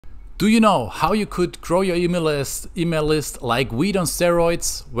Do you know how you could grow your email list like weed on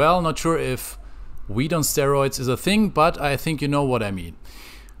steroids? Well, not sure if weed on steroids is a thing, but I think you know what I mean.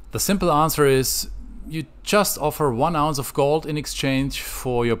 The simple answer is you just offer 1 ounce of gold in exchange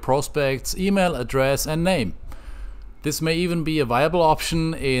for your prospect's email address and name. This may even be a viable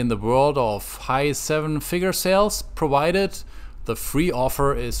option in the world of high 7-figure sales, provided the free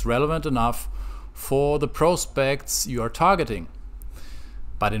offer is relevant enough for the prospects you are targeting.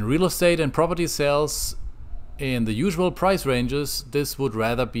 But in real estate and property sales in the usual price ranges, this would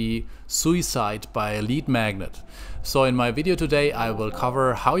rather be suicide by a lead magnet. So in my video today I will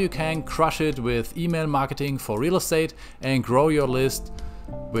cover how you can crush it with email marketing for real estate and grow your list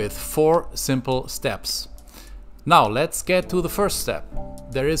with 4 simple steps. Now let's get to the first step.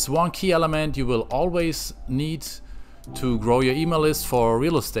 There is one key element you will always need to grow your email list for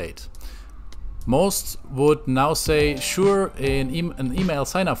real estate. Most would now say sure in an email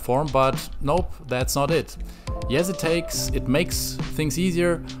sign-up form, but nope, that's not it. Yes, it makes things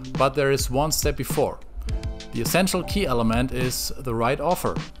easier, but there is one step before. The essential key element is the right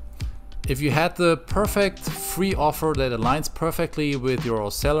offer. If you had the perfect free offer that aligns perfectly with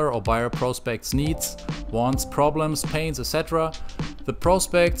your seller or buyer prospect's needs, wants, problems, pains, etc., the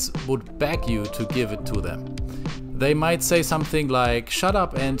prospects would beg you to give it to them. They might say something like, shut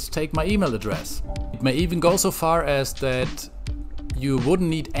up and take my email address. It may even go so far as that you wouldn't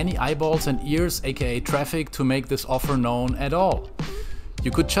need any eyeballs and ears, aka traffic, to make this offer known at all.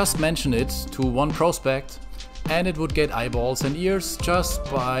 You could just mention it to one prospect and it would get eyeballs and ears just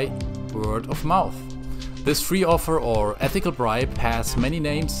by word of mouth. This free offer or ethical bribe has many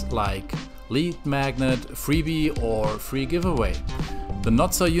names like lead magnet, freebie or free giveaway. The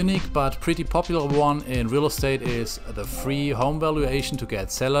not so unique but pretty popular one in real estate is the free home valuation to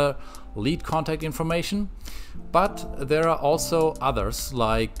get seller lead contact information. But there are also others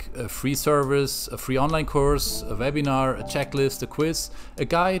like a free service, a free online course, a webinar, a checklist, a quiz, a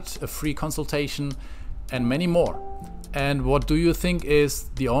guide, a free consultation, and many more. And what do you think is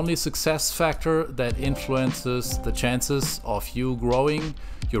the only success factor that influences the chances of you growing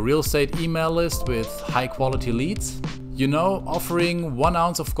your real estate email list with high quality leads? You know, offering 1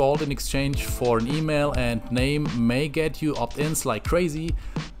 ounce of gold in exchange for an email and name may get you opt-ins like crazy,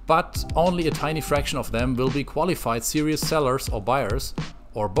 but only a tiny fraction of them will be qualified serious sellers or buyers,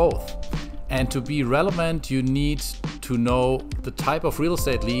 or both. And to be relevant, you need to know the type of real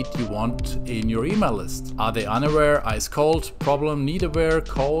estate lead you want in your email list. Are they unaware, ice cold, problem, need aware,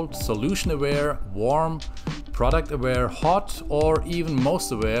 cold, solution aware, warm, product aware, hot, or even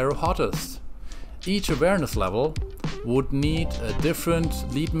most aware, hottest? Each awareness level would need a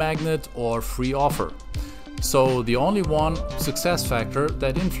different lead magnet or free offer. So the only one success factor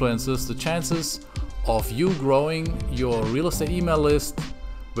that influences the chances of you growing your real estate email list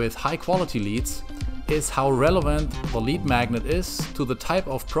with high quality leads is how relevant the lead magnet is to the type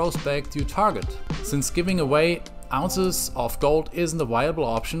of prospect you target. Since giving away ounces of gold isn't a viable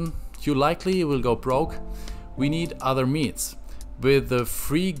option, you likely will go broke. We need other means. With the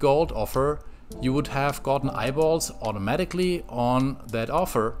free gold offer, you would have gotten eyeballs automatically on that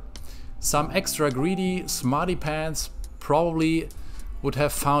offer. Some extra greedy smarty pants probably would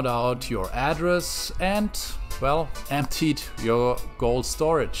have found out your address and, well, emptied your gold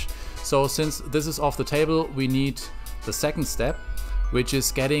storage. So since this is off the table, we need the second step, which is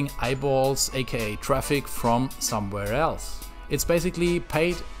getting eyeballs, aka traffic, from somewhere else. It's basically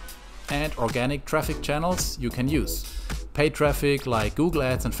paid and organic traffic channels you can use. Paid traffic like Google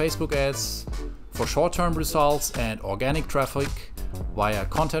ads and Facebook ads for short-term results, and organic traffic via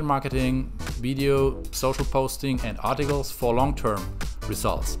content marketing, video, social posting and articles for long-term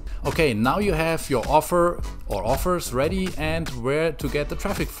results. Okay, now you have your offer or offers ready and where to get the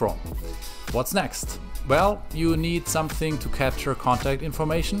traffic from. What's next? Well, you need something to capture contact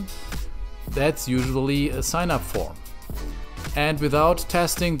information. That's usually a sign-up form. And without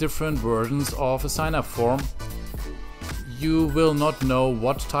testing different versions of a sign-up form, you will not know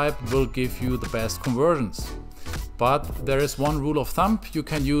what type will give you the best conversions. But there is one rule of thumb you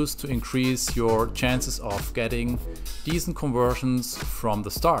can use to increase your chances of getting decent conversions from the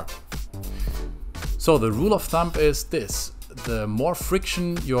start. So the rule of thumb is this: the more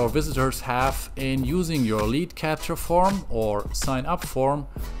friction your visitors have in using your lead capture form or sign up form,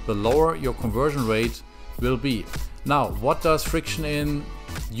 the lower your conversion rate will be. Now, what does friction in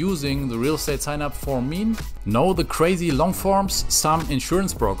using the real estate sign up form mean? Know the crazy long forms some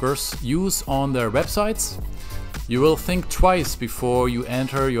insurance brokers use on their websites? You will think twice before you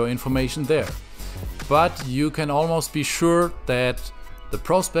enter your information there. But you can almost be sure that the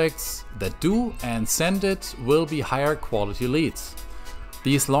prospects that do and send it will be higher quality leads.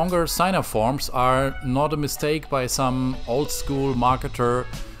 These longer sign-up forms are not a mistake by some old-school marketer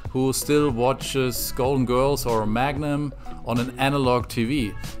who still watches Golden Girls or Magnum on an analog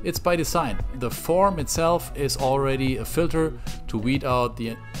TV. It's by design. The form itself is already a filter to weed out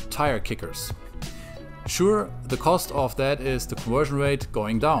the tire kickers. Sure, the cost of that is the conversion rate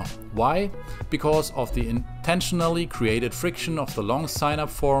going down. Why? Because of the intentionally created friction of the long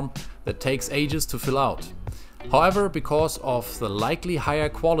sign-up form that takes ages to fill out. However, because of the likely higher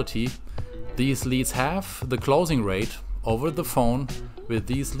quality these leads have, the closing rate over the phone with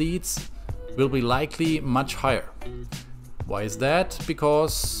these leads will be likely much higher. Why is that?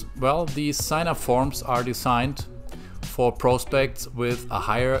 Because, well, these sign-up forms are designed for prospects with a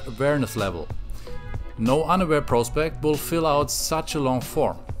higher awareness level. No unaware prospect will fill out such a long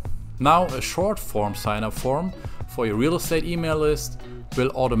form. Now, a short form sign-up form for your real estate email list will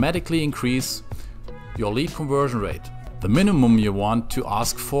automatically increase your lead conversion rate. The minimum you want to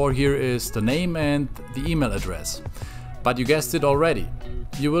ask for here is the name and the email address. But you guessed it already.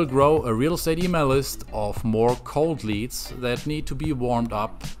 You will grow a real estate email list of more cold leads that need to be warmed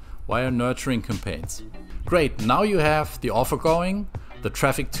up via nurturing campaigns. Great, now you have the offer going, the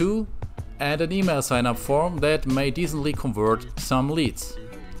traffic too, and an email sign-up form that may decently convert some leads.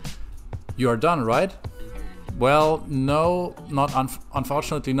 You are done, right? Well, no,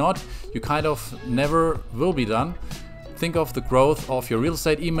 unfortunately not. You kind of never will be done. Think of the growth of your real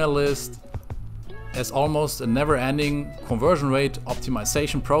estate email list as almost a never-ending conversion rate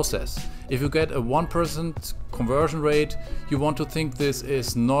optimization process. If you get a 1% conversion rate, you want to think this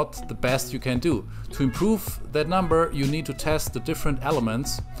is not the best you can do. To improve that number, you need to test the different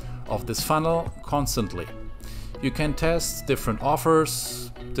elements of this funnel constantly. You can test different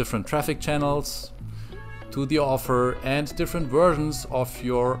offers, different traffic channels to the offer, and different versions of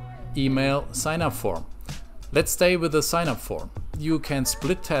your email sign-up form. Let's stay with the sign-up form. You can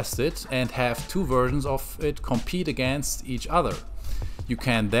split test it and have two versions of it compete against each other. You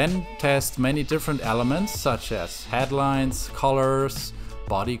can then test many different elements such as headlines, colors,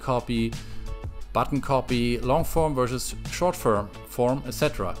 body copy, button copy, long form versus short form,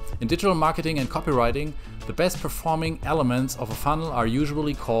 etc. In digital marketing and copywriting, the best performing elements of a funnel are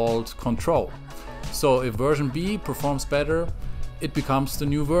usually called control. So if version B performs better, it becomes the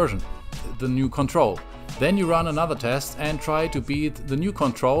new version, the new control. Then you run another test and try to beat the new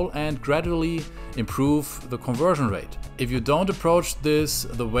control and gradually improve the conversion rate. If you don't approach this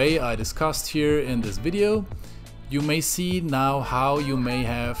the way I discussed here in this video, you may see now how you may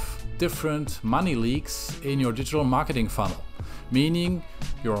have different money leaks in your digital marketing funnel, meaning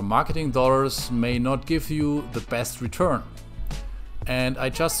your marketing dollars may not give you the best return. And I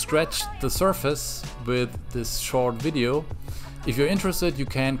just scratched the surface with this short video. If you're interested, you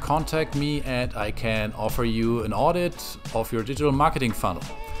can contact me and I can offer you an audit of your digital marketing funnel.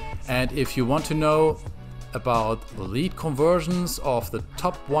 And if you want to know about the lead conversions of the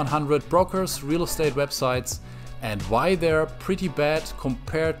top 100 brokers, real estate websites, and why they're pretty bad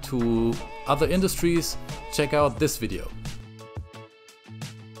compared to other industries, check out this video.